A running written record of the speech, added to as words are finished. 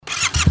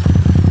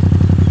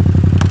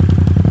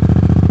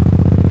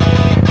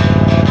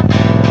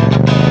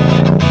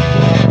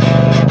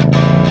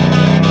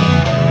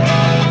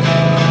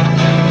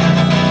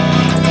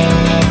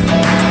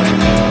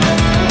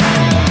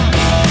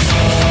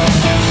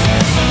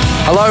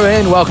Hello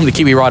and welcome to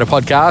Kiwi Rider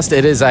Podcast.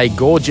 It is a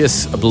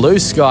gorgeous blue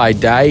sky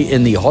day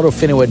in the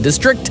Horowhenua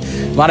district.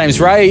 My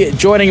name's Ray.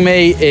 Joining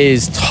me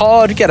is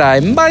Todd.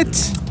 G'day, mate.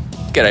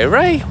 G'day,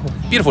 Ray.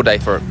 Beautiful day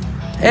for it.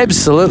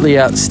 Absolutely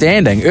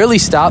outstanding. Early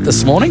start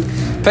this morning.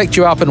 Picked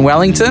you up in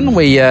Wellington.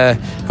 We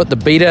put the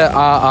Beta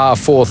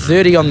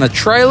RR430 on the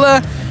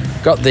trailer.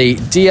 Got the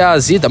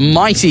DRZ, the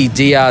mighty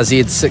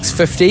DRZ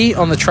 650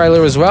 on the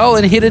trailer as well,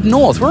 and headed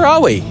north. Where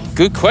are we?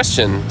 Good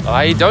question.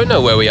 I don't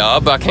know where we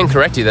are, but I can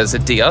correct you. That's a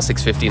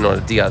DR650, not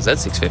a DRZ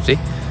 650.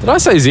 Did I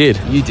say Z?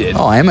 You did.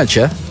 Oh,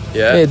 amateur.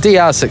 Yeah.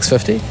 DR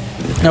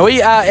 650. Now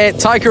we are at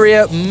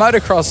Taikaria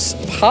Motocross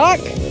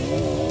Park,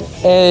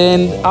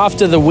 and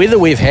after the weather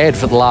we've had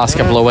for the last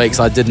couple of weeks,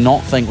 I did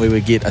not think we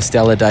would get a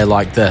stellar day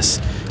like this.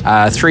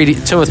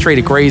 2 or 3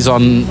 degrees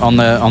on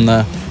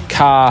the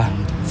car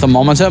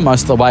thermometer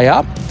most of the way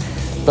up,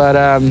 but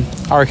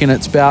I reckon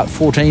it's about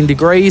 14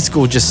 degrees,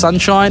 gorgeous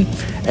sunshine,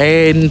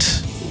 and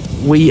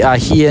we are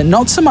here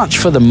not so much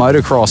for the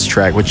motocross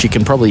track, which you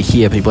can probably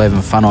hear people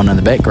having fun on in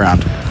the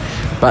background,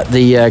 but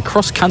the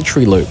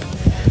cross-country loop.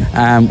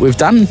 We've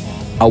done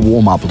a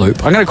warm-up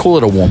loop. I'm going to call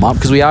it a warm-up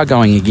because we are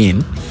going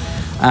again.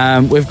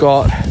 We've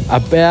got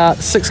about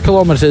 6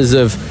 kilometres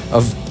of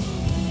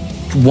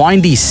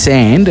windy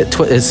sand.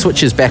 It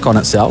switches back on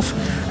itself,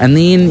 and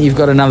then you've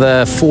got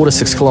another 4 to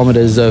 6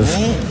 kilometres of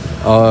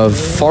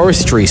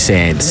forestry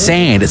sand.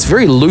 It's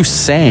very loose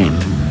sand.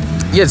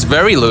 Yeah, it's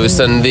very loose,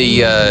 and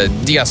the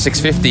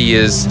DR650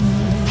 is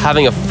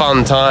having a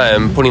fun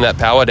time putting that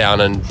power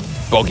down and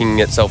bogging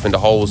itself into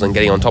holes and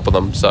getting on top of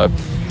them. So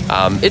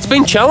it's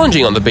been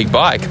challenging on the big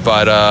bike,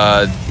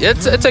 but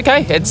it's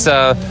okay. It's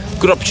a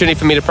good opportunity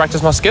for me to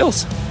practice my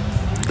skills.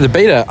 The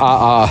Beta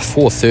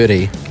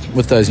RR430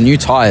 with those new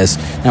tyres.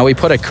 Now we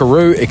put a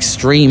Karoo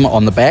Extreme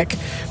on the back,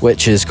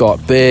 which has got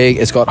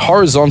it's got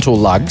horizontal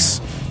lugs,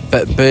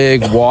 but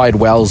big wide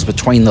wells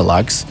between the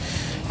lugs.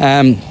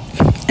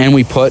 And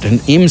we put an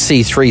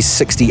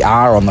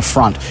MC360R on the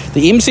front.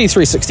 The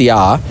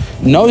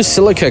MC360R, no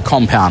silica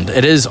compound.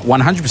 It is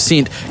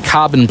 100%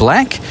 carbon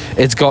black.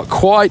 It's got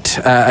quite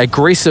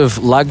aggressive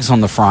lugs on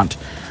the front,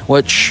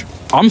 which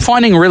I'm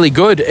finding really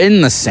good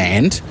in the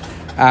sand.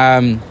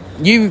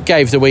 You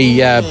gave the wee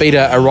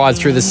Beta a ride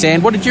through the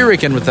sand. What did you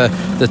reckon with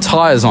the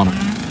tyres on it?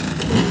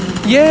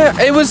 Yeah,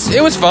 it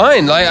was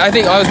fine. I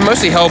think I was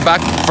mostly held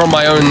back from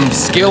my own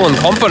skill and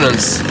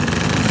confidence.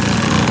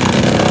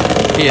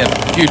 Here,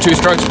 a few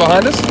 2-strokes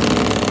behind us.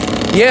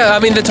 Yeah, I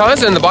mean, the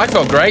tyres and the bike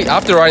felt great.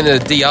 After riding the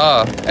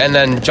DR and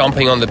then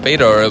jumping on the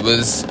Beta, it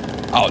was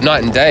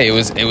night and day.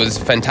 It was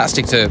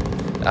fantastic to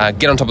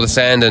get on top of the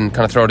sand and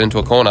kind of throw it into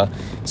a corner.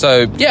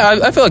 So, yeah,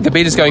 I feel like the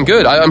Beta's going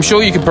good. I'm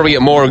sure you could probably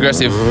get more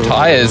aggressive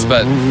tyres,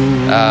 but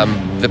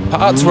the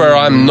parts where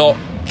I'm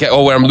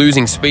where I'm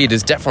losing speed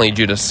is definitely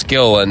due to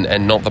skill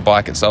and not the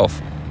bike itself.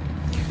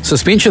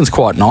 Suspension's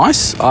quite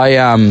nice.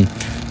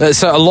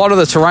 So a lot of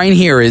the terrain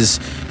here is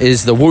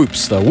the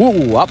whoops, the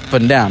woo, up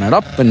and down and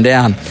up and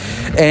down.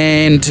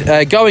 And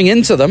going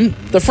into them,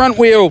 the front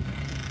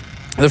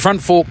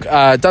fork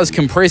does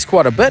compress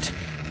quite a bit,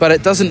 but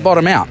it doesn't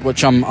bottom out,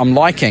 which I'm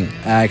liking,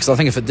 because I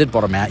think if it did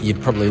bottom out,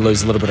 you'd probably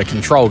lose a little bit of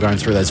control going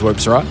through those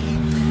whoops, right?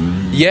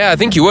 Yeah, I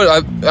think you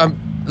would.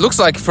 Looks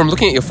like, from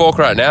looking at your fork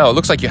right now, it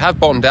looks like you have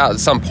bottomed out at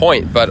some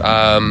point, but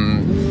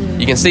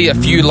you can see a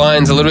few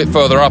lines a little bit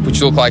further up,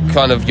 which look like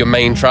kind of your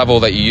main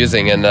travel that you're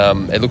using, and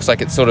it looks like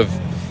it's sort of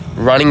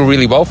running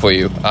really well for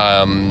you.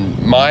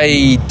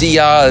 My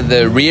DR,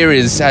 the rear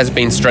has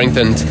been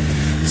strengthened,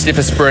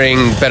 stiffer spring,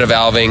 better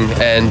valving,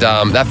 and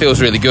that feels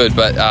really good,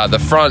 but the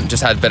front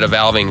just had better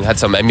valving, had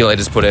some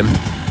emulators put in,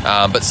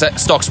 but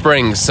stock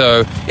springs,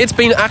 so it's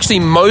been actually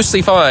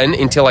mostly fine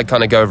until I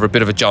kind of go over a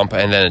bit of a jump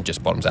and then it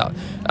just bottoms out.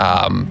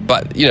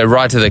 But,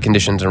 ride to the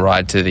conditions and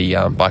ride to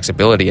the bike's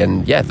ability,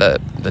 and yeah, the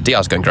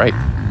DR's going great.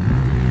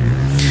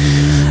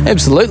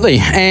 Absolutely.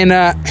 And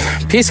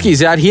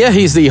Pesky's out here.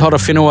 He's the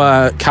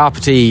Horowhenua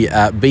Kapiti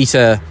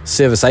Beta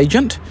service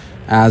agent.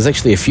 There's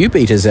actually a few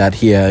Betas out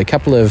here, a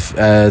couple of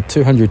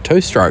 200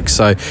 two-strokes.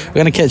 So we're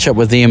going to catch up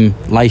with them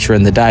later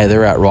in the day.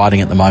 They're out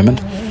riding at the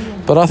moment.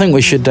 But I think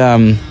we should go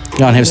and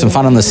have some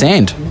fun on the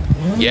sand.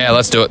 Yeah,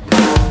 let's do it.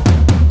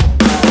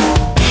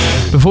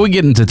 Before we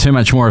get into too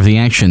much more of the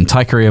action,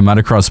 Taikaria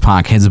Motocross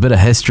Park has a bit of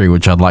history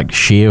which I'd like to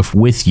share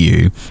with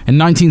you. In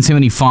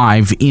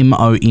 1975,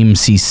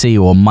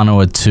 MOMCC, or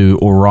Manawatu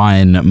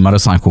Orion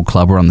Motorcycle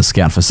Club, were on the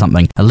scout for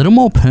something a little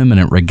more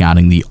permanent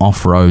regarding the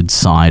off-road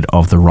side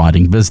of the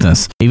riding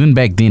business. Even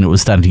back then, it was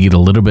starting to get a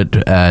little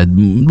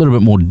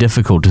bit more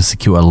difficult to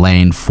secure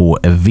land for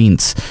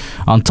events.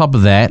 On top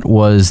of that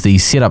was the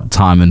setup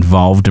time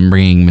involved in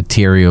bringing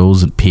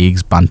materials,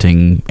 pegs,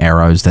 bunting,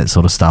 arrows, that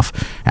sort of stuff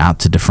out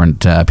to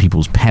different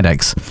people's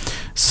paddocks.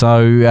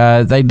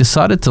 So they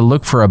decided to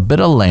look for a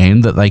bit of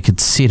land that they could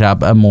set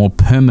up a more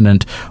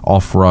permanent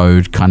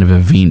off-road kind of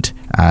event,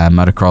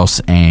 motocross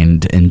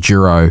and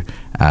enduro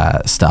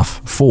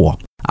stuff for.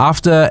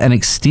 After an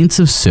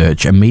extensive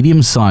search, a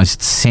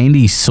medium-sized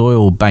sandy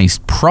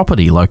soil-based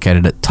property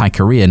located at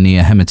Taikaria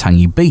near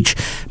Himatangi Beach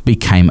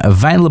became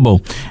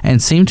available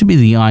and seemed to be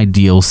the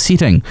ideal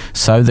setting,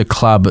 so the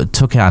club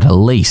took out a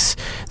lease.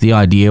 The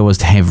idea was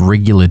to have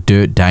regular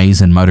dirt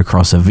days and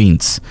motocross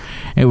events.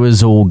 It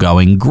was all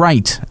going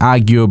great.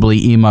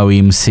 Arguably,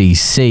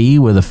 MOMCC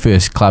were the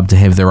first club to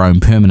have their own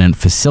permanent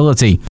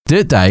facility.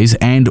 Dirt days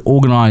and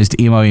organised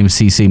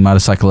MOMCC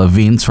motorcycle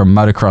events from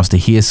motocross to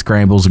hare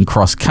scrambles and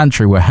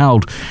cross-country were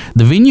held.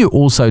 The venue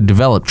also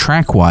developed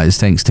track-wise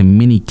thanks to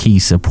many key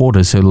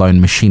supporters who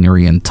loaned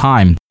machinery and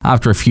time.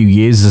 After a few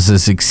years as a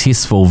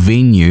successful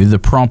venue, the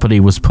property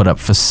was put up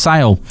for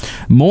sale.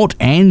 Mort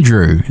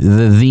Andrew,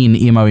 the then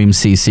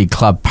MOMCC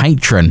club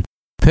patron,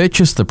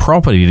 purchased the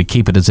property to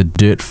keep it as a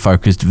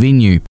dirt-focused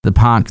venue. The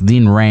park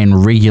then ran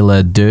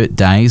regular dirt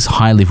days,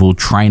 high-level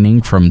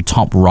training from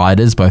top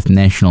riders, both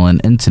national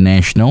and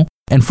international.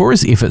 And for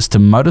his efforts to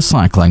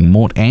motorcycling,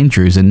 Mort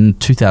Andrews in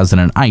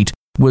 2008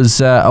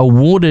 was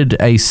awarded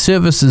a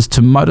Services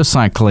to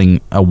Motorcycling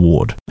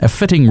Award, a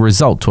fitting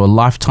result to a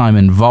lifetime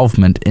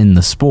involvement in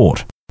the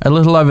sport. A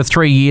little over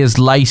 3 years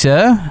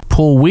later,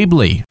 Paul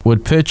Webley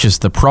would purchase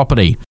the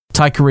property.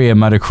 Taikaria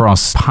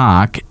Motocross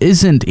Park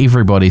isn't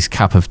everybody's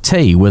cup of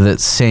tea with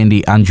its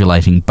sandy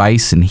undulating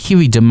base and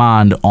heavy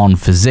demand on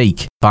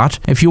physique. But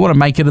if you want to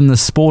make it in the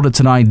sport, it's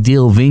an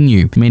ideal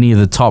venue. Many of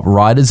the top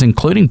riders,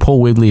 including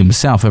Paul Webley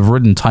himself, have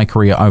ridden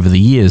Taikaria over the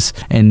years.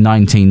 In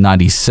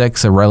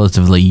 1996, a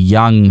relatively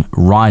young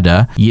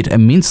rider, yet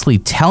immensely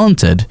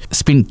talented,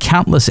 spent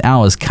countless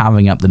hours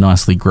carving up the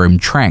nicely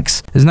groomed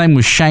tracks. His name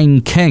was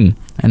Shane King,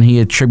 and he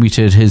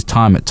attributed his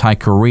time at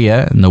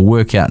Taikaria and the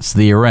workouts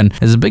therein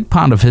as a big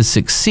part of his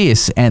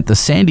success at the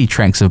sandy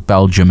tracks of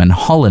Belgium and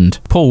Holland.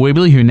 Paul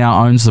Webley, who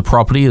now owns the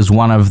property, is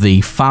one of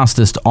the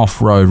fastest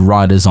off-road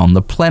riders on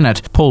the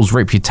planet. Paul's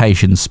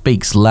reputation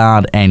speaks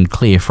loud and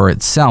clear for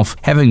itself.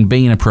 Having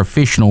been a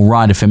professional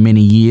rider for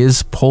many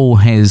years, Paul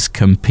has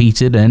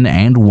competed in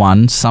and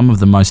won some of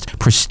the most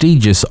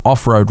prestigious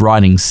off-road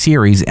riding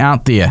series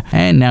out there,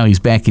 and now he's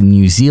back in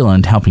New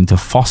Zealand helping to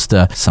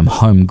foster some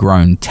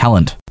homegrown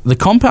talent. The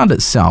compound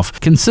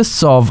itself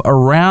consists of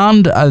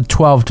around a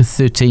 12 to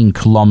 13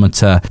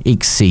 kilometre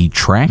XC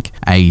track,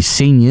 a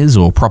seniors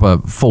or proper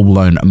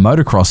full-blown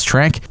motocross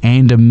track,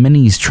 and a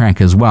minis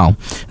track as well.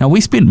 Now, we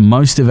spent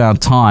most of our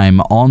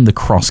time on the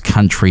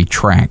cross-country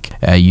track.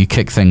 You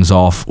kick things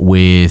off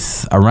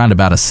with around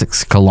about a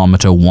 6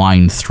 kilometre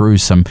wind through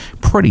some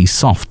pretty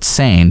soft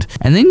sand,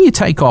 and then you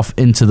take off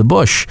into the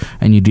bush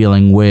and you're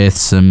dealing with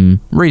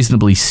some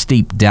reasonably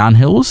steep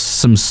downhills,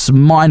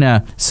 some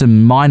minor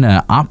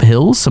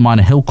uphills, some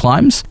minor hill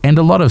climbs, and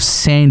a lot of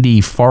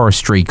sandy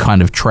forestry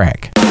kind of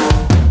track.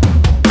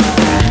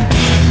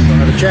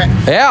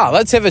 Yeah,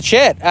 let's have a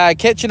chat.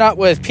 Catching up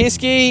with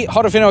Pesky,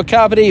 Horowhenua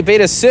Kapiti,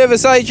 Beta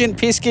Service Agent.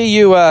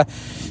 Pesky, we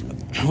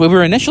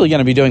were initially going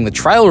to be doing the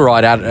trail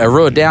ride out at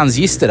Rua Downs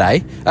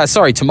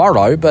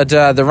tomorrow, but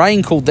the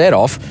rain called that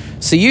off.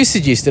 So you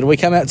suggested we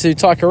come out to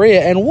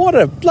Taikaria, and what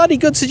a bloody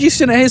good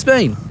suggestion it has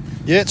been.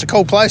 Yeah, it's a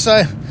cool place,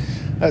 eh?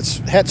 It's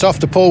hats off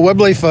to Paul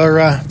Webley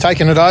for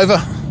taking it over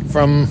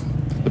from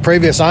the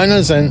previous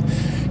owners and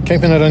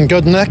keeping it in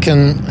good nick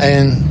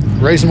and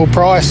reasonable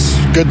price,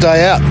 good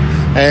day out.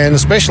 And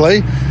especially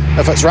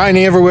if it's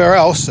rainy everywhere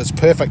else, it's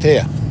perfect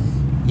here.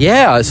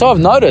 Yeah, so I've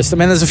noticed. I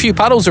mean, there's a few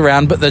puddles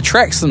around, but the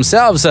tracks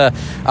themselves are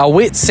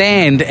wet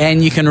sand,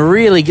 and you can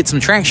really get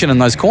some traction in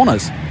those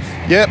corners.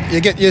 Yep,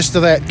 you get used to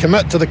that.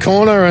 Commit to the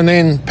corner and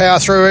then power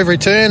through every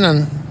turn,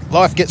 and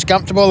life gets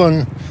comfortable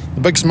and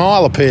the big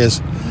smile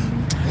appears.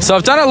 So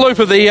I've done a loop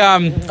of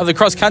the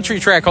cross-country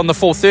track on the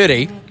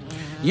 430.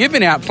 You've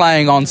been out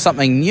playing on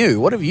something new.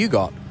 What have you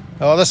got?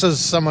 Oh, this is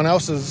someone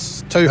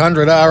else's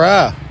 200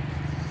 RR.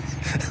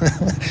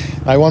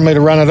 They want me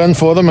to run it in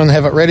for them and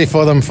have it ready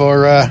for them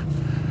for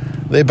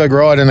their big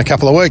ride in a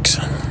couple of weeks.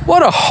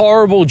 What a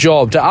horrible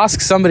job to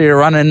ask somebody to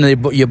run in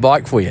your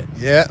bike for you.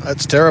 Yeah,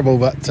 it's terrible,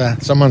 but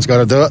someone's got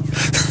to do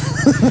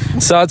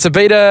it. So it's a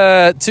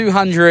Beta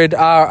 200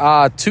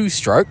 RR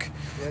two-stroke.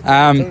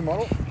 Two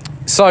model.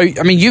 So,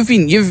 I mean,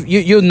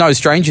 you're no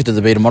stranger to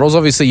the Beta models.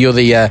 Obviously, you're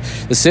the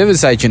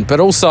service agent, but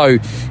also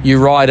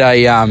you ride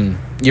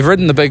you've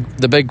ridden the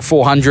big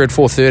 400,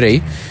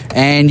 430,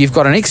 and you've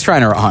got an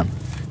X-Trainer at home.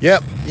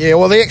 Yep. Yeah,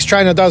 well, the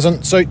X-Trainer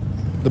doesn't suit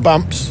the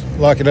bumps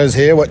like it is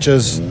here, which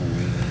is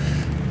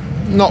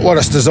not what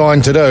it's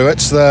designed to do.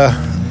 It's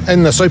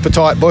in the super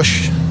tight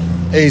bush,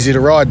 easy to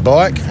ride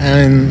bike,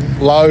 and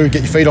low,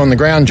 get your feet on the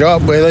ground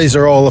job, where these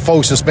are all the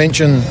full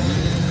suspension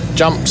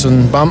jumps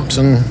and bumps,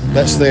 and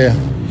that's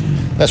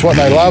what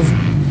they love.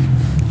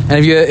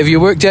 And have you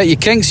worked out your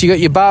kinks? You got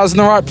your bars in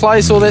the right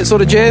place, all that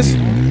sort of jazz?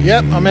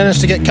 Yep, I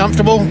managed to get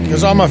comfortable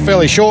because I'm a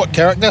fairly short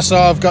character, so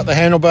I've got the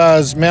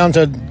handlebars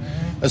mounted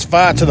as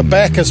far to the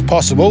back as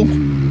possible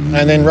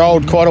and then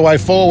rolled quite a way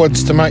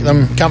forwards to make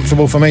them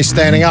comfortable for me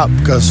standing up,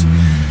 because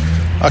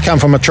I come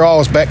from a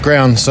trials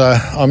background, so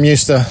I'm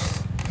used to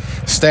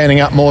standing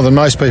up more than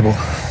most people.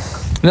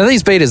 Now,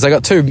 these Betas, they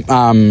got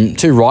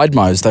two ride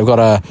modes. They've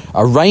got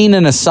a rain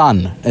and a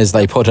sun, as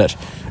they put it.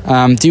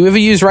 Do you ever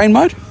use rain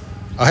mode?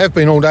 I have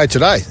been all day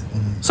today.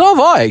 So have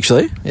I,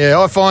 actually.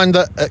 Yeah, I find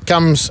that it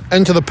comes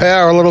into the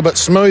power a little bit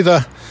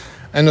smoother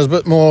and there's a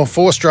bit more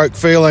four-stroke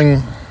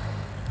feeling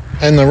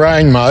in the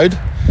rain mode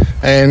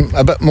and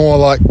a bit more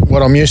like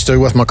what I'm used to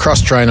with my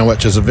cross trainer,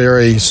 which is a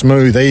very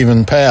smooth,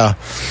 even power.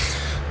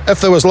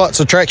 If there was lots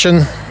of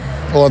traction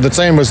or the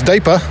team was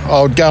deeper,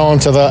 I would go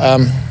onto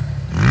the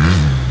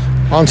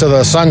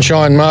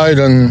sunshine mode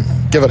and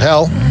give it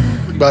hell.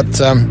 But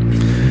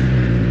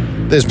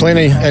there's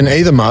plenty in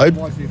either mode.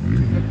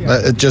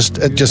 It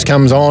just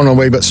comes on a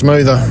wee bit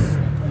smoother,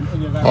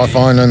 I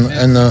find,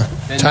 in the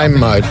tame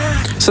mode.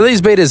 So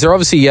these beaters are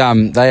obviously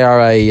they are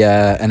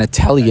an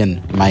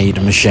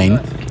Italian-made machine,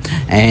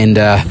 and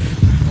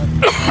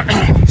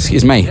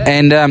excuse me,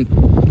 and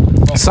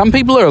some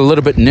people are a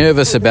little bit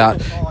nervous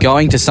about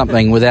going to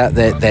something without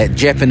that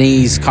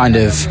Japanese kind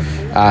of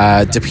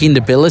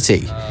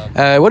dependability.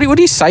 What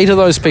do you say to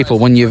those people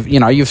when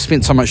you've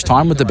spent so much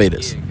time with the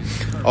beaters?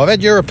 I've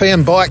had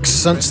European bikes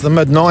since the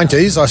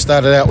mid-90s. I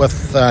started out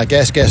with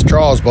gas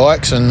trials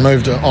bikes and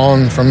moved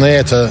on from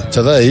there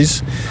to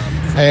these.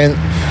 And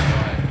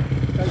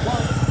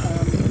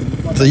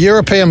the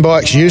European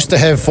bikes used to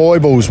have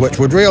foibles which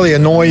would really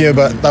annoy you,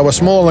 but they were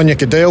small and you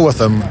could deal with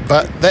them.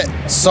 But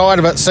that side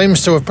of it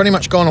seems to have pretty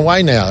much gone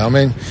away now. I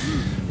mean,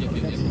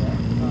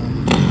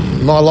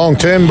 my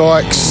long-term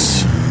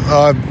bikes,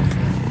 I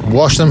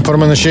wash them, put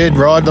them in the shed,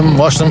 ride them,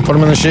 wash them, put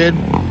them in the shed,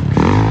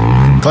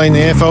 clean the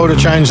air filter,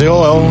 change the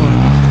oil,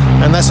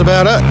 and that's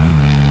about it.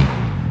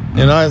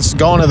 You know, it's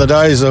gone are the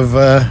days of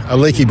a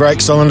leaky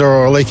brake cylinder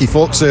or a leaky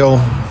fork seal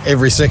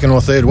every second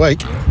or third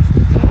week.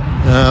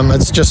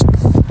 It's just,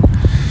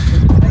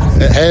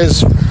 it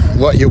has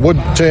what you would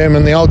term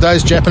in the old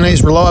days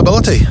Japanese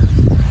reliability.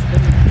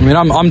 I mean,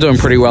 I'm doing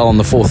pretty well on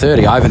the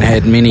 430. I don't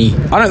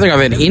think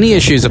I've had any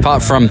issues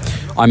apart from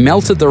I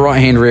melted the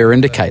right-hand rear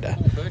indicator,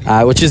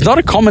 which is not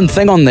a common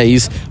thing on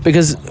these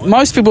because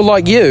most people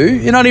like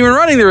you're not even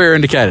running the rear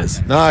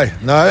indicators. No.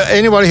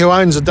 Anybody who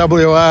owns a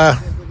WR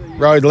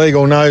road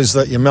legal knows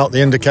that you melt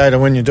the indicator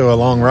when you do a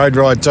long road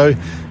ride too.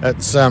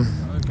 It's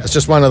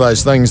just one of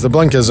those things. The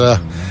blinkers are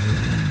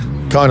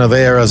kind of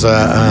there as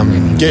a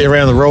get you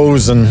around the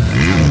rules and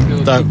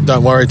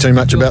don't worry too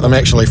much about them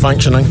actually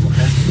functioning.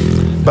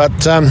 But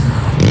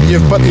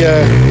you've put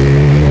your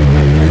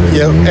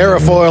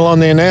aerofoil on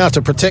there now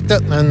to protect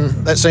it, and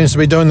that seems to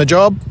be doing the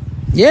job.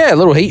 Yeah, a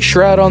little heat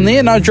shroud on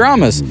there, no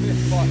dramas.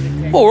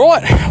 All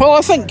right, well,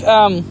 I think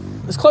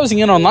it's closing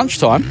in on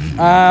lunchtime.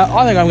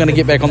 I think I'm going to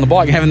get back on the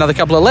bike and have another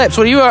couple of laps.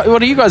 What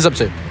are you guys up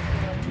to?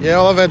 Yeah,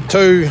 well, I've had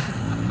two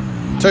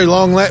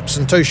long laps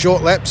and 2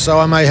 short laps, so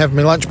I may have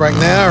my lunch break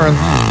now and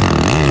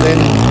then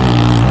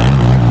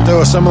do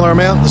a similar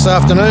amount this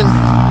afternoon.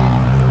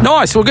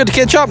 Nice, well, good to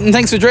catch up, and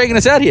thanks for dragging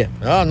us out here.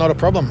 Oh, not a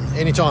problem,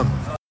 anytime.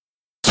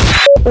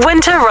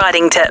 Winter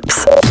riding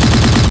tips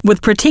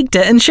with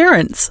Protector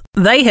Insurance.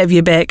 They have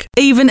your back,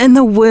 even in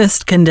the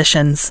worst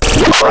conditions.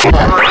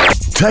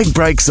 Take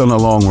breaks on a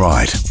long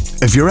ride.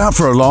 If you're out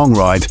for a long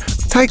ride,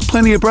 take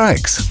plenty of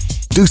breaks.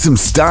 Do some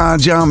star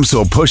jumps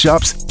or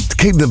push-ups to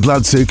keep the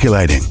blood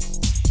circulating.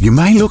 You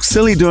may look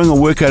silly doing a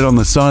workout on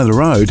the side of the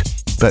road,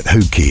 but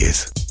who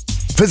cares?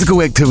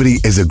 Physical activity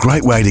is a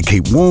great way to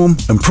keep warm,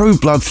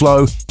 improve blood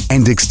flow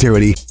and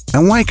dexterity,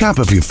 and wake up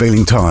if you're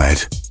feeling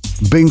tired.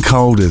 Being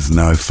cold is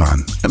no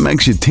fun. It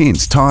makes you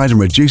tense, tired, and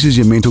reduces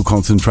your mental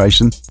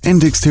concentration and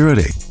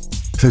dexterity.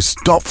 So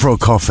stop for a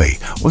coffee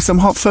or some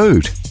hot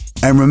food.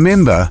 And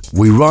remember,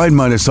 we ride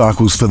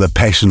motorcycles for the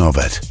passion of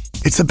it.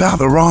 It's about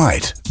the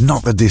ride,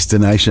 not the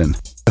destination.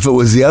 If it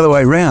was the other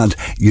way round,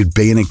 you'd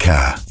be in a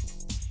car.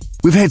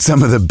 We've had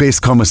some of the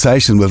best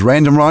conversation with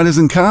random riders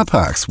in car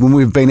parks when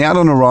we've been out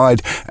on a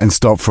ride and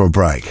stopped for a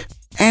break.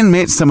 And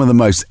met some of the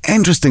most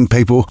interesting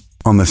people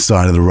on the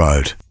side of the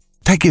road.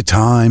 Take your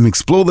time,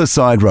 explore the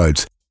side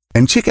roads,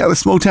 and check out the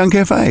small town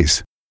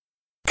cafes.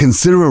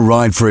 Consider a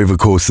Ride Forever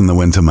course in the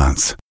winter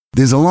months.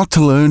 There's a lot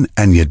to learn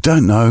and you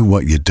don't know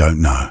what you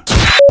don't know.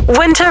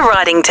 Winter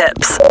riding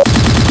tips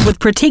with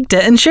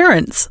Protector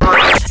Insurance.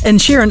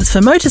 Insurance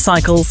for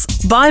motorcycles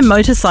by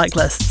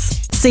motorcyclists.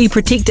 See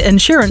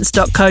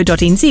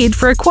protectorinsurance.co.nz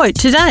for a quote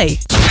today.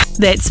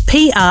 That's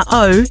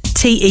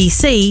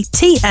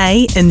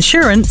PROTECTA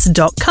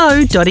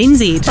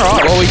insurance.co.nz. All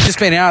right, well, we've just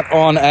been out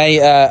on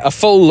a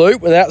full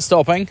loop without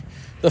stopping.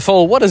 The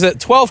full,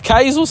 12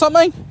 Ks or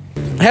something?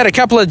 Had a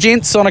couple of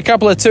gents on a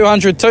couple of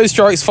 200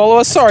 two-strokes follow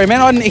us. Sorry,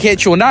 man, I didn't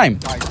catch your name.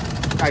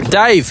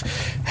 Dave,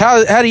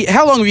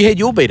 how long have you had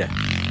your beater?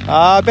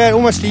 About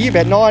almost a year,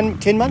 about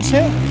 9-10 months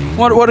now.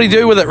 What do you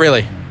do with it,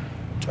 really?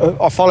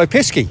 I follow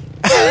Pesky.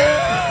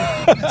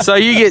 So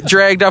you get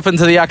dragged up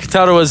into the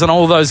Akataruas and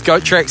all those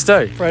goat tracks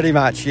too? Pretty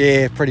much.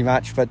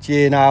 But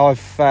yeah, no,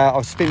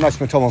 I've spent most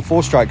of my time on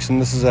 4-strokes,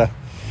 and this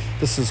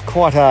is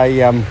quite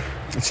a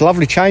it's a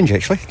lovely change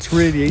actually. It's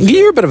really easy.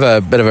 You're a bit of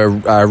a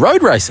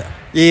road racer.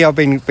 Yeah, I've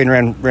been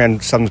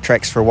around some of the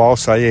tracks for a while,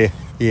 so yeah.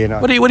 No.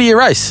 What do you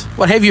race?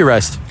 What have you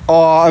raced?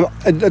 Oh,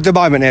 at the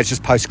moment now it's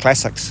just post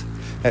classics.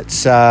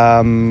 It's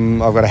I've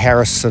got a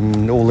Harris,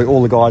 and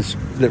all the guys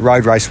that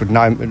road race would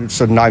know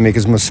me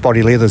because my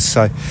spotty leathers.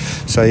 So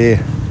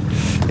yeah.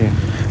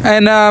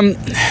 And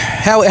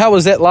how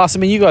was that last? I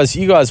mean, you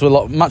guys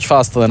were much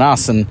faster than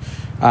us and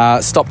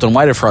stopped and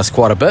waited for us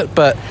quite a bit.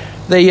 But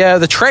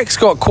the track's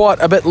got quite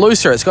a bit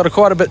looser. It's got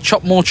quite a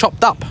bit more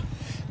chopped up.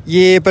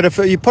 Yeah, but if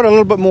you put a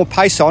little bit more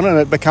pace on it,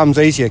 it becomes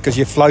easier because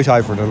you float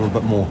over it a little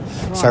bit more.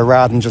 Right. So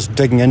rather than just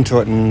digging into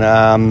it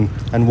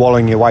and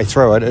wallowing your way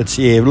through it, it's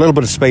a little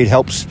bit of speed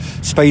helps.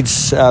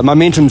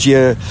 Momentum's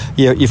your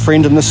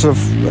friend in this sort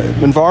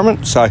of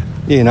environment. So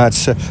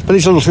it's but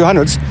these little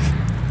 200s,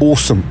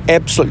 awesome,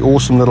 absolutely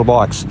awesome little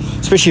bikes,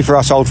 especially for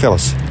us old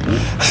fellas.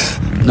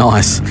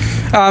 Nice.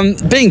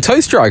 Being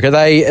two-stroke, have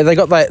they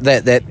got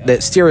that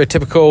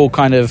stereotypical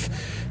kind of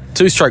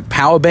two-stroke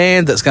power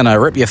band that's going to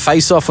rip your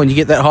face off when you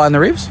get that high in the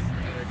revs?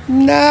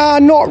 Nah,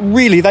 not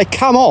really. They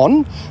come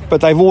on, but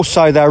they're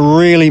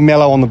really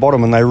mellow on the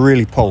bottom and they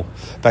really pull.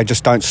 They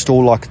just don't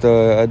stall like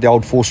the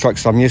old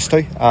four-strokes I'm used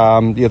to.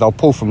 They'll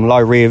pull from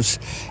low revs,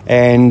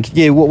 and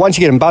once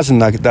you get them buzzing,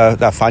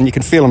 they're fun. You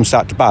can feel them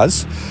start to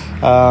buzz.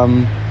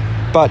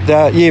 But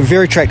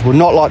very tractable.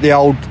 Not like the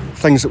old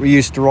things that we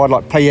used to ride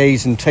like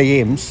PEs and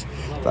TMs.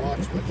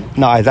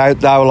 No, they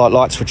were like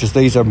light switches.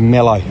 These are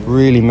mellow,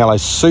 really mellow,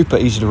 super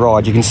easy to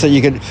ride. You can see,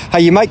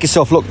 you make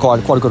yourself look quite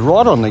a good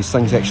rider on these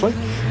things. Actually,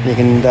 you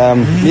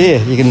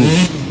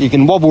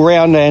can wobble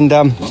around and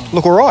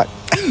look all right.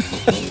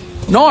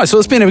 Nice. Well,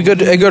 it's been a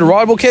good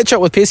ride. We'll catch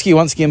up with Pesky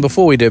once again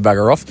before we do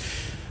bugger off.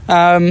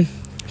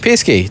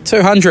 Pesky,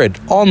 200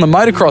 on the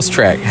motocross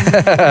track.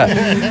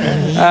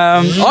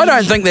 I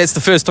don't think that's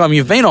the first time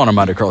you've been on a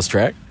motocross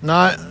track.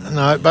 No,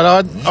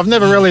 but I've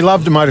never really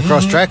loved a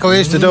motocross track. I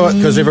used to do it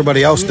because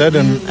everybody else did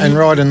and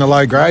ride in the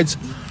low grades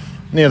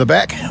near the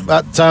back.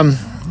 But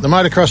the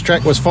motocross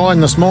track was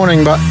fine this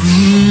morning, but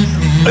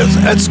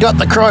it's got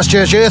the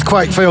Christchurch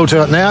earthquake feel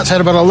to it now. It's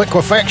had a bit of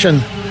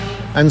liquefaction,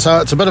 and so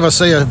it's a bit of a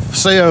sea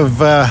of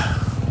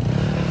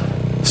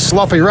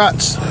sloppy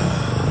ruts.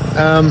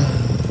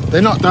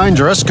 They're not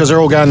dangerous because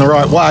they're all going the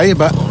right way,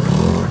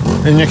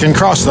 and you can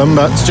cross them,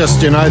 but it's just,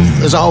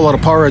 there's a whole lot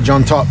of porridge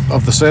on top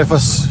of the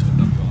surface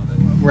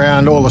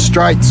around all the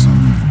straights.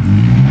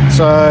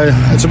 So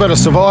it's a bit of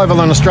survival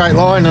in a straight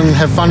line and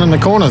have fun in the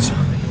corners.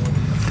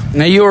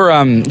 Now,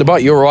 the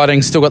bike you're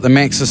riding still got the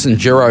Maxxis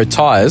Enduro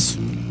tyres.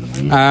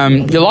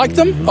 You like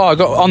them? Oh, I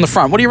got on the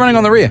front. What are you running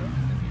on the rear?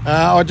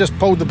 I just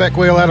pulled the back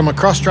wheel out of my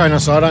cross trainer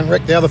so I don't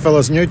wreck the other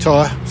fella's new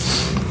tyre.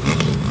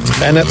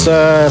 And it's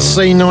a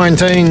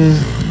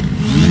C19...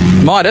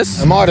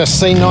 Midas? A Midas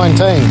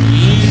C19.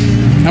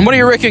 And what do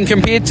you reckon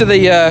compared to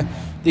the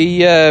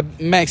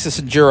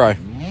Maxxis Enduro?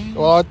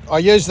 Well, I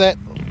used that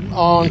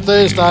on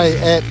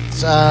Thursday at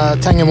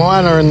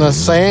Tangamoana in the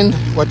sand,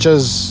 which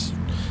is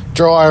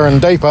drier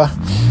and deeper.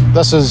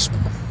 This is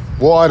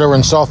wider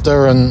and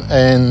softer and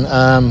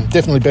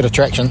definitely better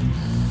traction.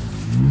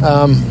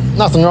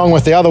 Nothing wrong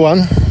with the other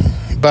one,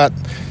 but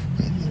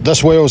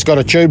this wheel's got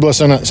a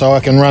tubeless in it, so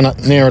I can run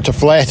it nearer to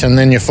flat, and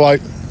then you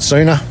float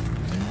sooner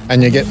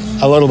and you get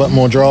a little bit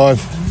more drive.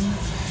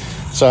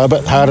 So a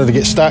bit harder to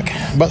get stuck,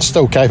 but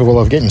still capable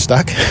of getting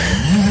stuck.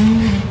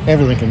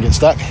 Everything can get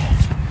stuck.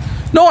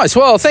 Nice.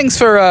 Well, thanks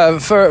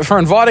for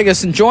inviting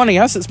us and joining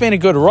us. It's been a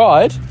good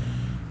ride.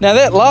 Now,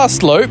 that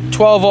last loop,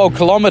 12 odd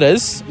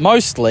kilometres,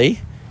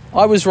 mostly,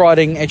 I was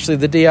riding actually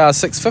the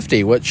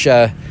DR650, which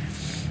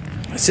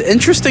it's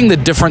interesting the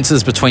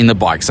differences between the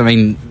bikes. I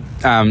mean,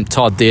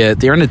 Todd,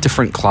 they're in a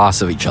different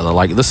class of each other.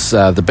 Like this,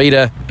 the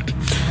Beta,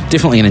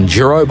 definitely an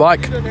enduro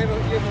bike.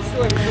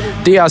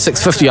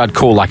 DR650 I'd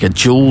call like a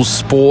dual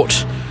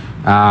sport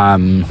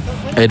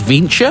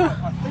adventure.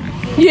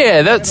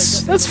 Yeah,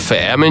 that's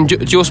fair. I mean,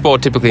 dual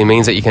sport typically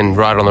means that you can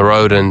ride on the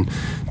road and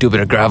do a bit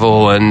of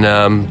gravel and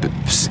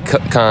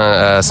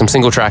some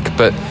single track,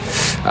 but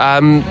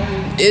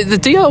the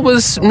DR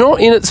was not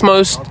in its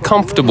most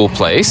comfortable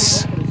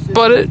place,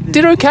 but it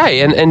did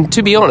okay. And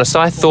to be honest,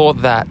 I thought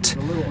that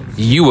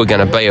you were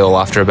going to bail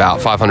after about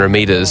 500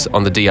 metres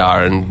on the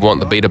DR and want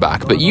the Beta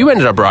back, but you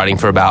ended up riding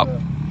for about,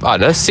 I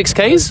don't know,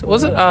 6Ks,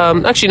 was it?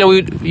 Actually, no,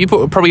 you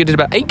probably did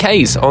about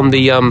 8Ks on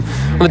the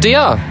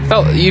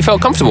DR. You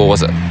felt comfortable,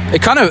 was it?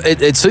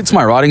 It suits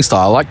my riding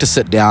style. I like to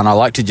sit down. I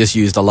like to just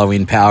use the low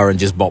end power and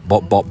just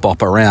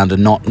bop around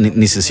and not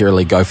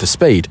necessarily go for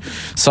speed.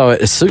 So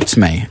it suits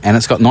me, and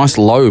it's got nice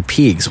low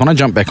pegs. When I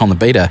jumped back on the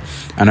Beta,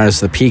 I noticed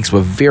the pegs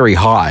were very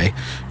high,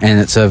 and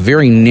it's a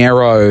very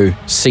narrow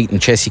seat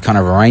and chassis kind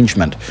of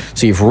arrangement.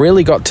 So you've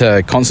really got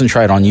to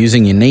concentrate on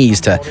using your knees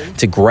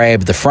to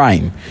grab the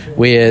frame.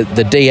 Where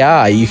the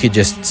DR, you could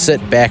just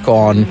sit back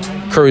on,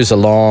 cruise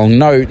along,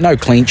 no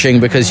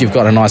clenching because you've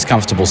got a nice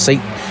comfortable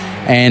seat.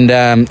 And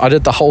I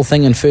did the whole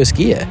thing in first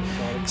gear.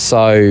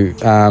 So,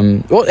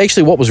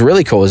 what was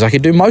really cool is I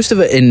could do most of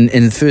it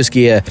in first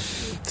gear,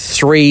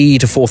 3,000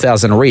 to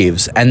 4,000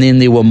 revs, and then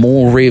there were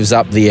more revs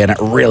up there, and it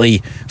really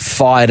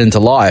fired into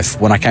life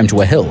when I came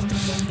to a hill.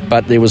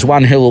 But there was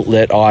one hill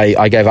that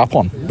I gave up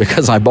on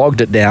because I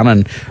bogged it down,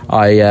 and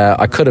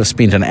I could have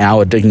spent an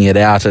hour digging it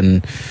out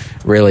and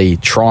really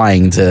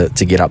trying to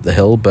get up the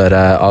hill, but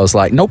I was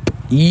like, nope,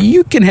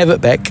 you can have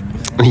it back.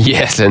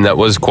 Yes, and that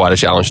was quite a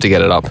challenge to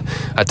get it up.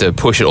 I had to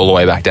push it all the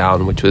way back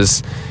down, which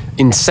was...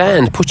 In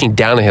sand, pushing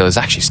down a hill is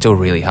actually still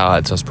really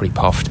hard, so I was pretty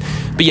puffed.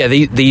 But yeah,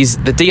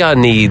 the DR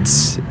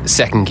needs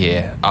second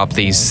gear up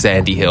these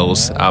sandy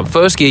hills.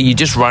 First gear, you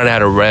just run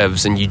out of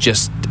revs, and you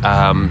just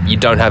you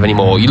don't have any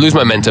more. You lose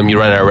momentum, you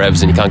run out of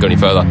revs, and you can't go any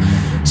further.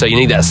 So you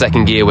need that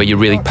second gear where you're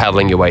really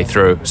paddling your way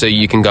through. So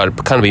you can go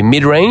kind of be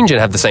mid-range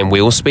and have the same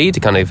wheel speed to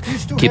kind of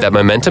keep that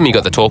momentum. You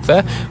got the torque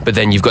there, but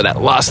then you've got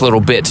that last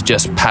little bit to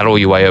just paddle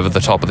your way over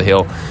the top of the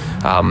hill.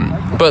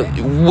 But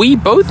we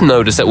both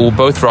noticed that we were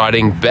both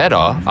riding better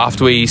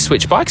after we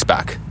switched bikes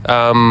back.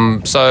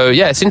 So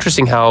yeah, it's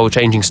interesting how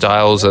changing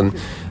styles and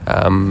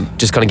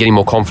just kind of getting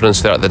more confidence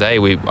throughout the day.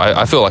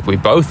 I feel like we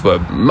both were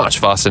much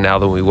faster now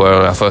than we were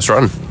on our first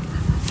run.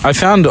 I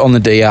found on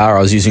the DR I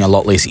was using a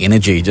lot less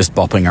energy just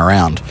bopping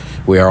around,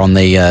 where on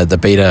the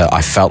Beta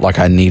I felt like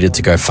I needed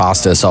to go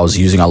faster, so I was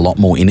using a lot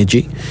more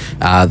energy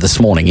this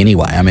morning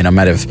anyway. I mean, I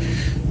might have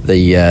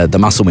the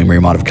muscle memory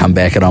might have come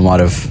back and I might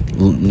have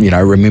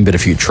remembered a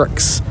few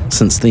tricks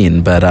since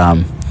then, but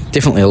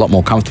definitely a lot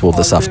more comfortable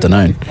this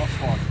afternoon.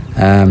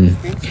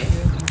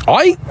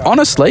 I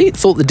honestly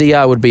thought the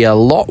DR would be a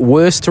lot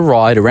worse to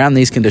ride around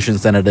these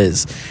conditions than it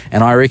is,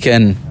 and I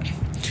reckon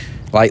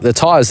like the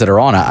tyres that are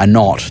on it are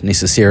not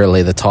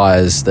necessarily the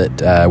tyres that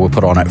were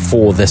put on it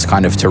for this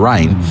kind of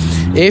terrain.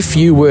 If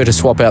you were to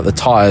swap out the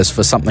tyres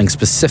for something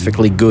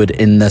specifically good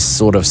in this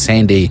sort of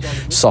sandy,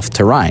 soft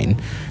terrain,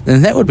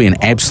 then that would be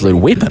an absolute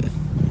weapon.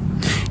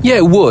 Yeah,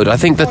 it would. I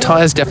think the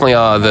tyres definitely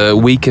are the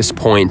weakest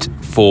point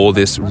for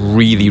this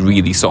really,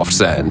 really soft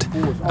sand.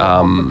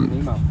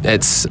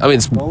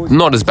 It's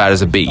not as bad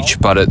as a beach,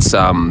 but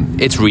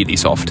it's really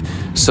soft.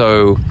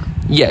 So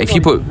yeah, if you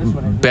put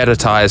better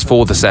tyres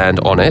for the sand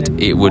on it,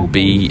 it would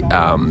be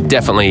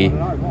definitely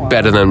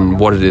better than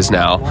what it is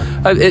now.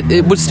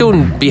 It would still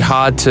be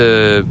hard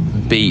to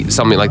beat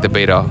something like the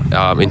Beta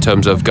in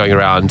terms of going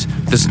around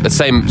the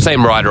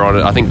same rider on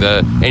it. I think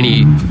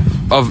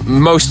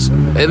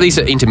at least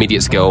at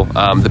intermediate skill,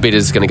 the Beta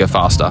is going to go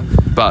faster.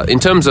 But in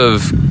terms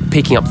of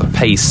picking up the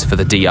pace for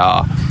the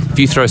DR, if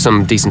you throw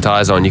some decent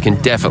tyres on, you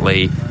can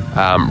definitely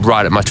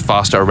ride it much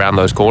faster around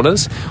those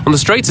corners. On the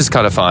straights it's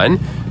kind of fine,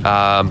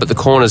 but the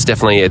corners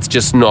definitely, it's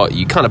just not,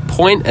 you kind of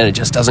point and it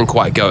just doesn't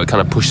quite go. It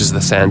kind of pushes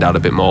the sand out a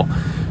bit more.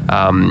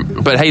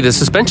 But hey, the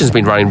suspension's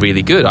been running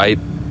really good. I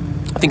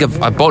think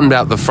I've bottomed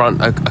out the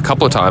front a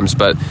couple of times,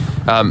 but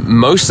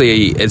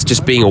mostly it's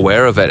just being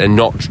aware of it and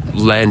not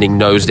landing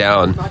nose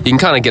down. You can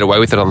kind of get away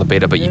with it on the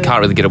Beta, but you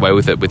can't really get away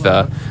with it with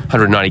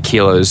 190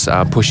 kilos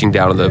pushing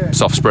down on the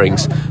soft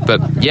springs.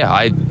 But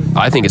yeah,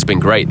 I think it's been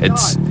great.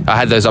 I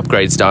had those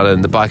upgrades done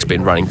and the bike's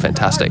been running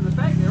fantastic.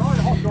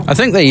 I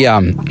think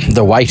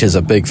the weight is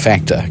a big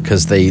factor,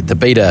 because the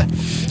Beta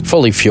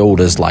fully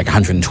fueled is like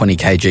 120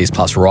 kgs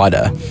plus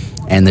rider,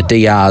 and the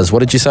DR's, what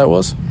did you say it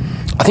was?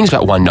 I think it's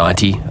about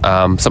 190,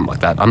 something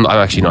like that. I'm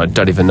actually not,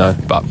 don't even know,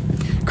 but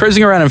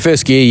cruising around in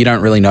first gear, you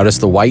don't really notice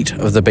the weight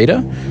of the Beta,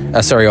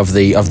 of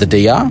the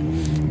DR.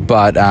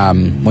 But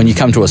when you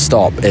come to a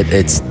stop,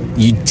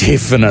 you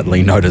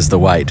definitely notice the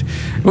weight.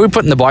 We were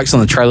putting the bikes on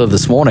the trailer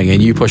this morning,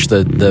 and you pushed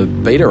the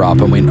Beta up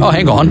and went, oh,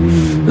 hang on,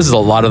 this is a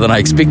lot lighter than I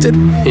expected.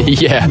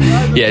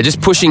 yeah, just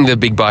pushing the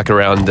big bike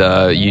around,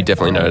 you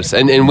definitely notice.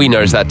 And we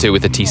noticed that too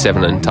with the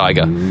T7 and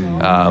Tiger.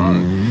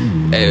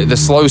 The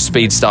slow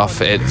speed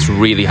stuff, it's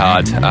really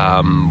hard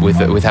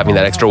with having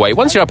that extra weight.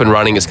 Once you're up and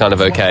running, it's kind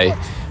of okay.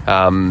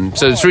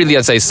 So it's really,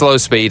 I'd say, slow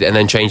speed and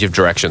then change of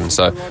direction.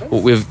 So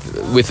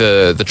with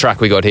the track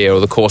we got here,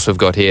 or the course we've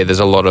got here, there's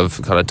a lot of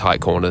kind of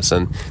tight corners,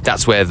 and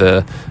that's where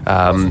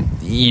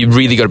you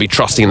really got to be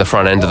trusting the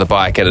front end of the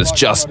bike, and it's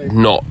just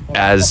not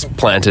as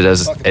planted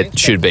as it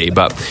should be.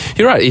 But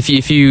you're right,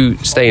 if you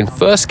stay in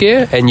first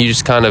gear and you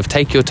just kind of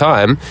take your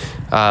time.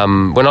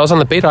 When I was on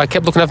the Beta, I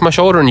kept looking over my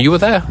shoulder and you were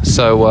there.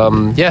 So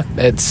yeah,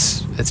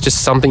 it's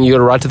just something you got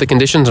to ride to the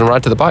conditions and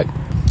ride to the bike.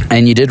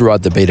 And you did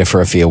ride the Beta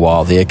for a fair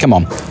while there. Come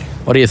on,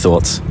 what are your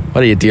thoughts?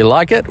 Do you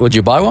like it? Would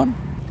you buy one?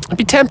 I'd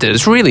be tempted.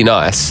 It's really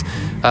nice.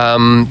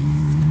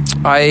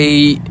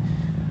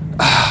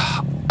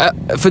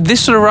 For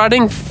this sort of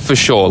riding, for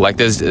sure. Like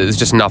there's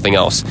just nothing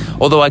else.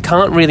 Although I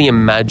can't really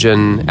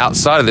imagine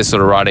outside of this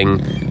sort of riding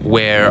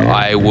where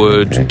I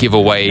would give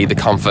away the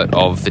comfort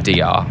of the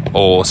DR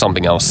or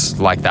something else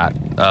like that.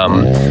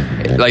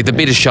 Like the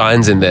Beta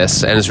shines in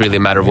this, and it's really a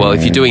matter of, well,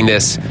 if you're doing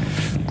this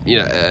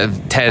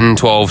 10,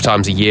 12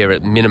 times a year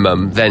at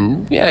minimum,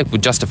 then yeah, it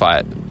would justify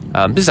it.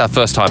 This is our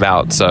first time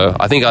out, so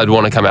I think I'd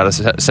want to come out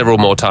several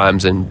more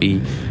times and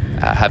be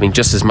having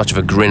just as much of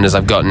a grin as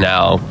I've got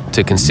now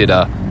to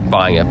consider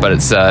buying it, but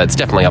it's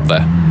definitely up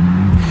there.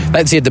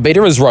 That said, the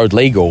Beta is road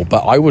legal,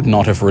 but I would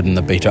not have ridden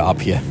the Beta up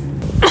here.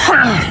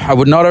 I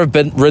would not have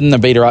ridden the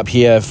Beta up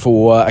here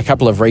for a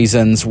couple of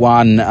reasons.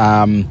 One,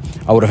 I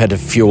would have had to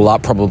fuel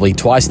up probably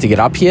twice to get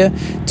up here.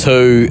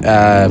 Two,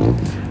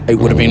 it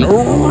would have been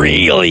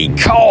really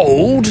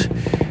cold,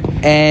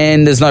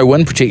 and there's no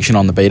wind protection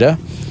on the Beta.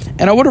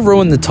 And I would have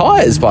ruined the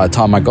tyres by the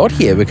time I got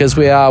here, because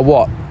we are,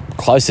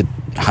 close to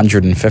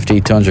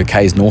 150, 200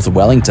 Ks north of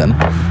Wellington.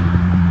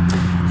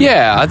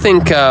 Yeah, I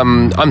think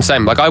I'm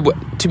same. Like,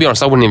 to be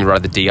honest, I wouldn't even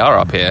ride the DR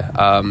up here.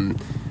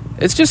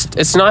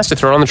 It's nice to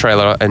throw on the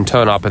trailer and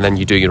turn up, and then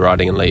you do your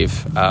riding and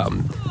leave.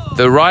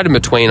 The ride in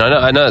between,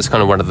 I know it's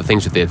kind of one of the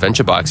things with the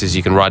adventure bikes is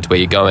you can ride to where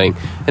you're going,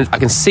 and I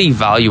can see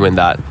value in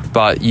that,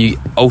 but you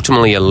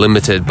ultimately are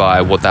limited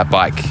by what that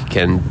bike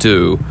can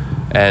do.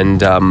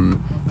 And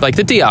like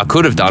the DR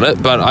could have done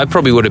it, but I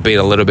probably would have been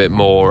a little bit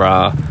more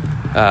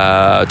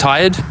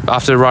tired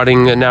after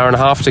riding an hour and a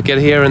half to get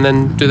here and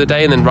then do the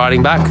day and then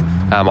riding back.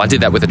 I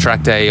did that with a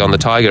track day on the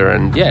Tiger,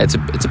 and yeah,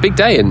 it's a big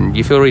day and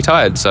you feel really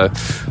tired. So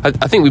I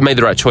think we made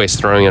the right choice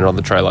throwing it on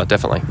the trailer,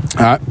 definitely.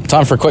 All right,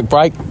 time for a quick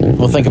break.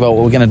 We'll think about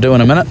what we're going to do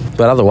in a minute,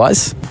 but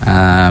otherwise,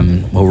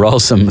 we'll roll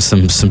some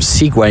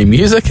Segway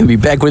music and be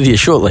back with you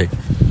shortly.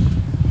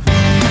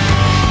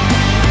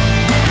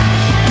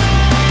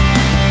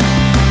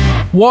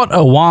 What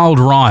a wild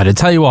ride. I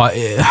tell you what,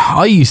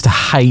 I used to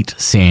hate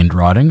sand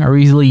riding. I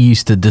really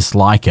used to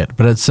dislike it,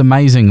 but it's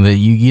amazing that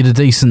you get a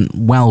decent,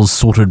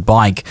 well-sorted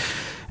bike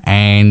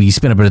and you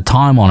spend a bit of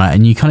time on it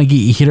and you kind of get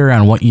your head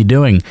around what you're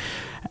doing.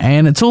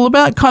 And it's all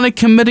about kind of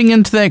committing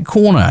into that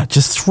corner.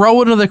 Just throw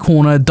it into the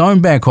corner,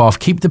 don't back off,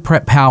 keep the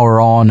prep power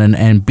on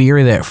and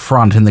bury that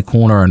front in the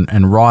corner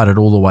and ride it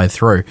all the way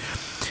through.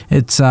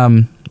 It's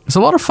a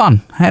lot of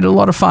fun. I had a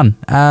lot of fun.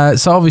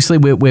 So obviously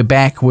we're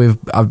back.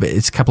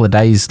 It's a couple of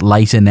days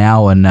later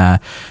now, and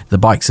the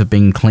bikes have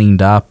been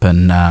cleaned up,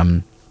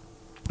 and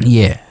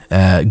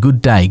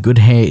good day. Good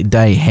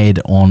day had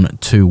on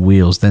two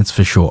wheels, that's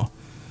for sure.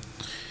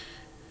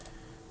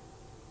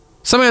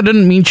 Something I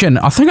didn't mention,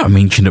 I think I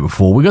mentioned it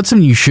before, we got some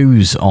new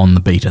shoes on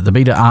the Beta. The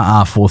Beta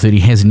RR430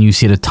 has a new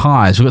set of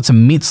tyres. We've got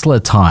some Metzeler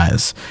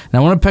tyres.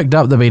 Now, when I picked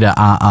up the Beta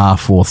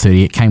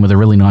RR430, it came with a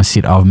really nice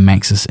set of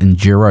Maxxis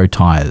Enduro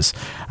tyres.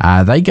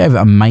 They gave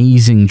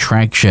amazing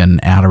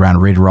traction out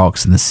around red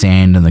rocks and the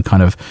sand and the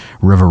kind of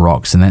river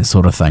rocks and that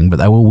sort of thing, but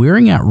they were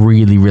wearing out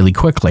really, really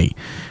quickly.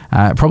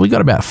 Probably got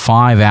about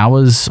 5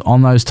 hours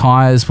on those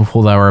tyres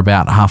before they were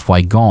about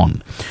halfway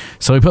gone.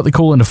 So we put the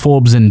call into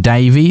Forbes and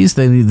Davies,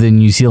 the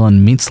New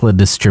Zealand Metzeler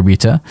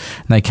distributor.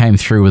 And they came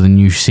through with a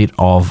new set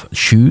of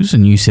shoes, a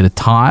new set of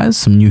tyres,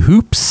 some new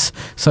hoops,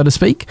 so to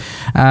speak.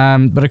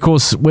 But of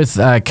course, with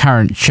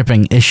current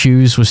shipping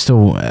issues, we're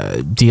still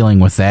dealing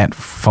with that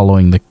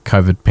following the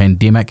COVID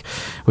pandemic.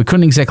 We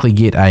couldn't exactly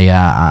get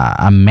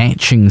a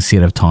matching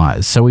set of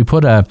tyres. So we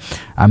put a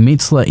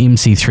Metzeler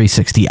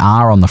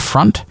MC360R on the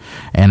front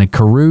and a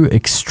Karoo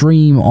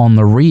Extreme on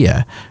the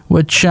rear,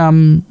 which I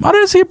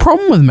don't see a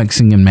problem with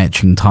mixing and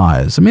matching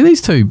tyres. I mean,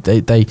 these two,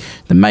 they're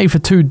made for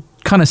two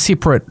kind of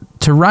separate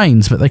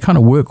terrains, but they kind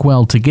of work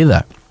well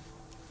together.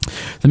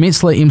 The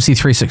Metzeler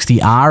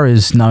MC360R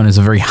is known as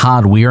a very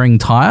hard-wearing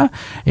tyre.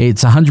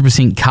 It's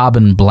 100%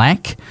 carbon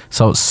black,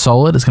 so it's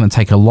solid. It's going to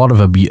take a lot of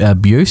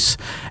abuse,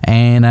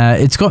 and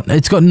it's got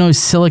no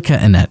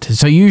silica in it.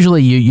 So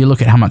usually you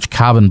look at how much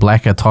carbon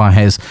black a tyre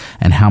has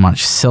and how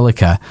much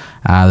silica.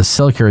 The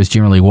silica is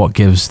generally what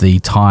gives the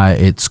tyre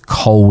its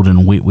cold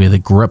and wet weather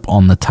grip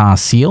on the tar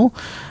seal.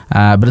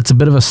 But it's a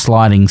bit of a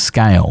sliding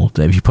scale.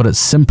 If you put it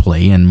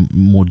simply and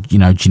more,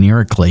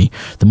 generically,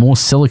 the more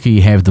silica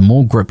you have, the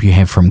more grip you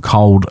have from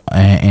cold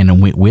and in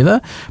wet weather,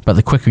 but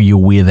the quicker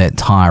you'll wear that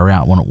tyre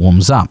out when it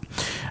warms up.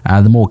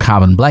 The more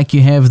carbon black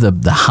you have,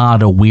 the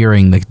harder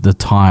wearing the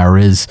tyre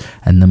is,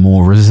 and the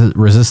more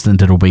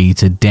resistant it'll be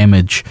to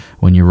damage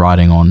when you're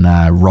riding on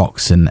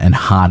rocks and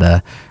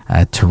harder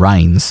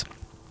terrains.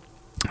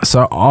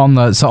 So on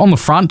the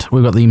front,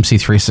 we've got the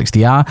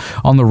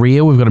MC360R. On the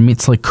rear, we've got a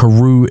Metzeler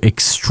Karoo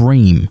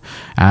Extreme.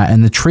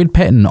 And the tread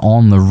pattern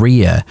on the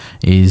rear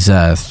is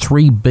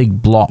 3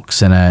 big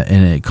blocks in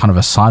a kind of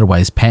a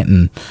sideways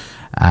pattern,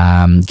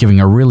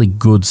 giving a really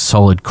good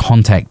solid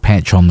contact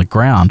patch on the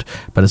ground.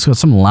 But it's got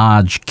some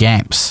large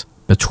gaps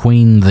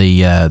between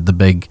the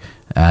big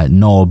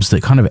knobs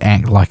that kind of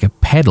act like a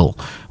paddle,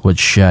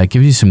 which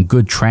gives you some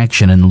good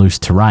traction in loose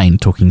terrain,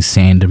 talking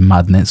sand and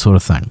mud and that sort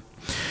of thing.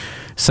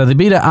 So the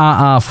Beta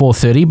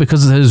RR430,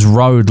 because it is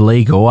road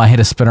legal, I had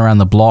to spin around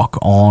the block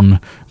on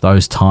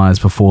those tyres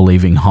before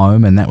leaving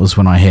home, and that was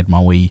when I had my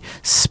wee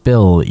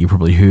spill that you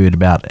probably heard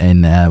about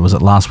in, was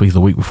it last week or the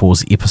week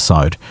before's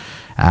episode?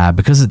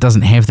 Because it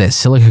doesn't have that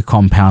silica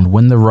compound,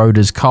 when the road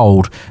is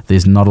cold,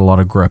 there's not a lot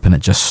of grip and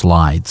it just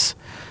slides.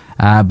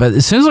 But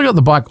as soon as I got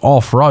the bike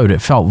off-road,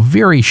 it felt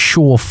very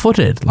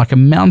sure-footed, like a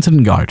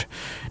mountain goat.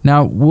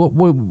 Now,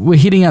 we're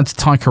heading out to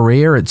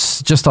Taikaria.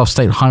 It's just off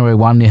State Highway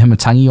 1 near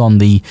Himatangi on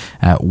the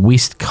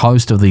west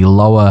coast of the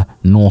lower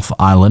North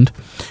Island.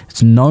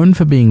 It's known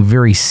for being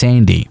very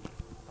sandy.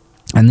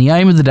 And the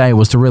aim of the day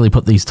was to really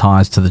put these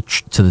tyres to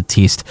the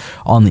test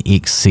on the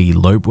XC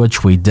Loop,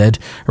 which we did.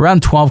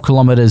 Around 12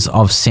 kilometres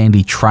of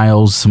sandy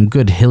trails, some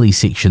good hilly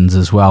sections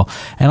as well.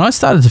 And I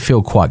started to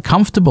feel quite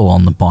comfortable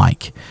on the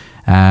bike.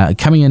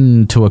 coming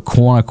into a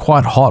corner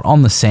quite hot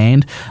on the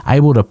sand,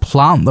 able to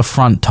plant the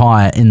front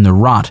tyre in the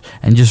rut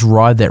and just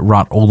ride that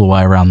rut all the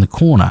way around the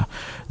corner.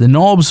 The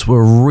knobs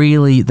were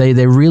really,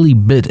 they really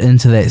bit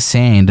into that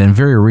sand and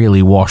very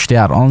rarely washed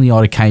out. On the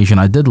odd occasion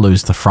I did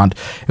lose the front.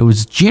 It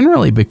was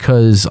generally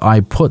because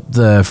I put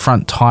the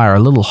front tyre a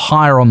little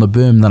higher on the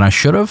berm than I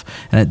should have,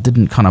 and it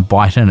didn't kind of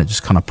bite in, it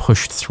just kind of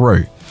pushed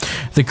through.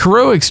 The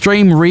Karoo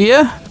Extreme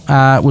rear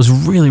was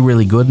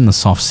really good in the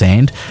soft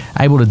sand,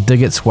 able to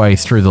dig its way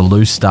through the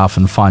loose stuff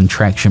and find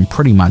traction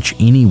pretty much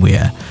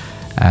anywhere.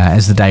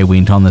 As the day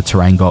went on, the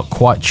terrain got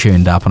quite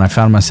churned up, and I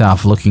found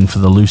myself looking for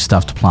the loose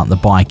stuff to plant the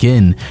bike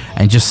in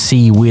and just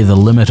see where the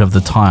limit of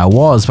the tyre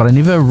was, but I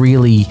never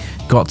really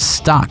got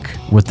stuck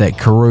with that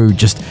Karoo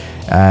just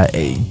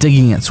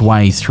digging its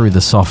way through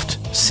the soft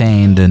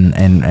sand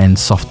and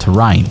soft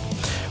terrain.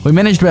 We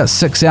managed about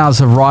 6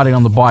 hours of riding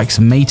on the bike's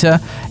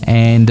meter,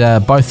 and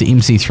both the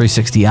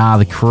MC360R,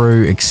 the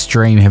Karoo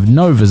Extreme, have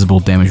no visible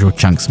damage or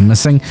chunks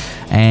missing,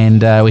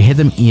 and we had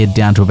them aired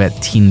down to about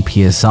 10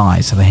 psi,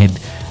 so they had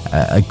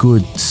a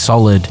good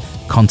solid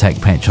contact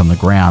patch on the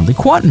ground. They're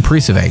quite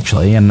impressive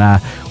actually, and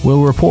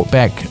we'll report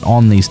back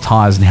on these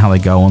tyres and how they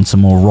go on some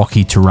more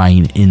rocky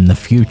terrain in the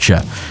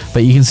future.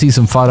 But you can see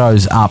some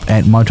photos up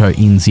at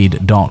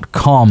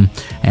motonz.com,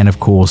 and of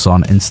course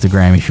on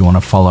Instagram if you want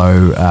to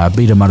follow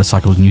Beta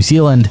Motorcycles New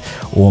Zealand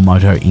or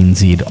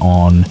MotoNZ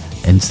on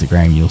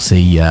Instagram. You'll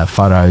see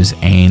photos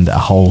and a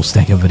whole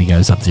stack of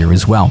videos up there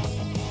as well.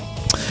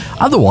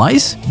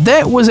 Otherwise,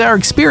 that was our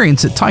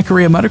experience at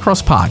Taikaria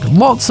Motocross Park.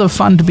 Lots of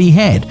fun to be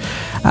had.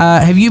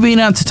 Have you been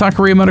out to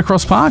Taikaria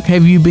Motocross Park?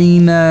 Have you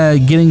been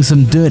getting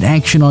some dirt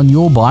action on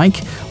your bike?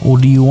 Or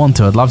do you want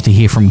to? I'd love to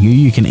hear from you.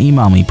 You can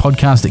email me,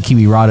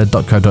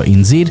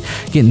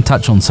 podcast@kiwirider.co.nz. Get in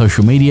touch on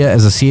social media,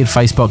 as I said,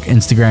 Facebook,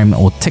 Instagram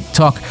or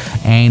TikTok.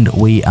 And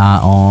we are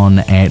on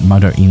at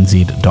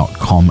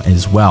motonz.com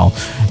as well.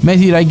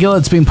 Matthew Day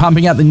Gillett's been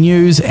pumping out the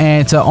news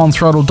at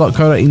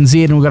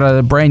onthrottle.co.nz, and we've got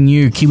a brand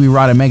new Kiwi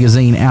Rider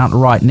magazine out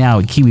right now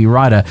at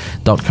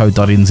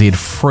kiwirider.co.nz,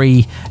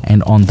 free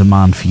and on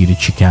demand for you to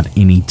check out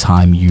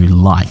anytime you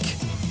like.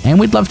 And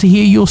we'd love to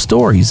hear your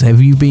stories.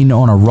 Have you been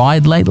on a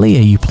ride lately?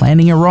 Are you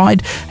planning a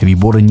ride? Have you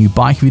bought a new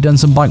bike? Have you done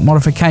some bike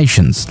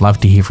modifications? Love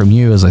to hear from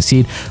you. As I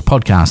said,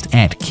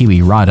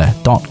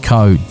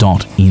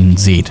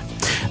 podcast@kiwirider.co.nz.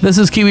 This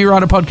is Kiwi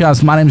Rider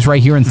Podcast. My name's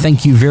Ray here, and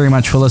thank you very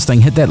much for listening.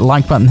 Hit that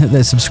like button, hit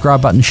that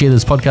subscribe button, share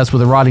this podcast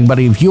with a riding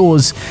buddy of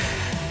yours,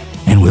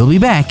 and we'll be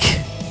back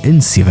in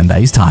 7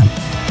 days' time.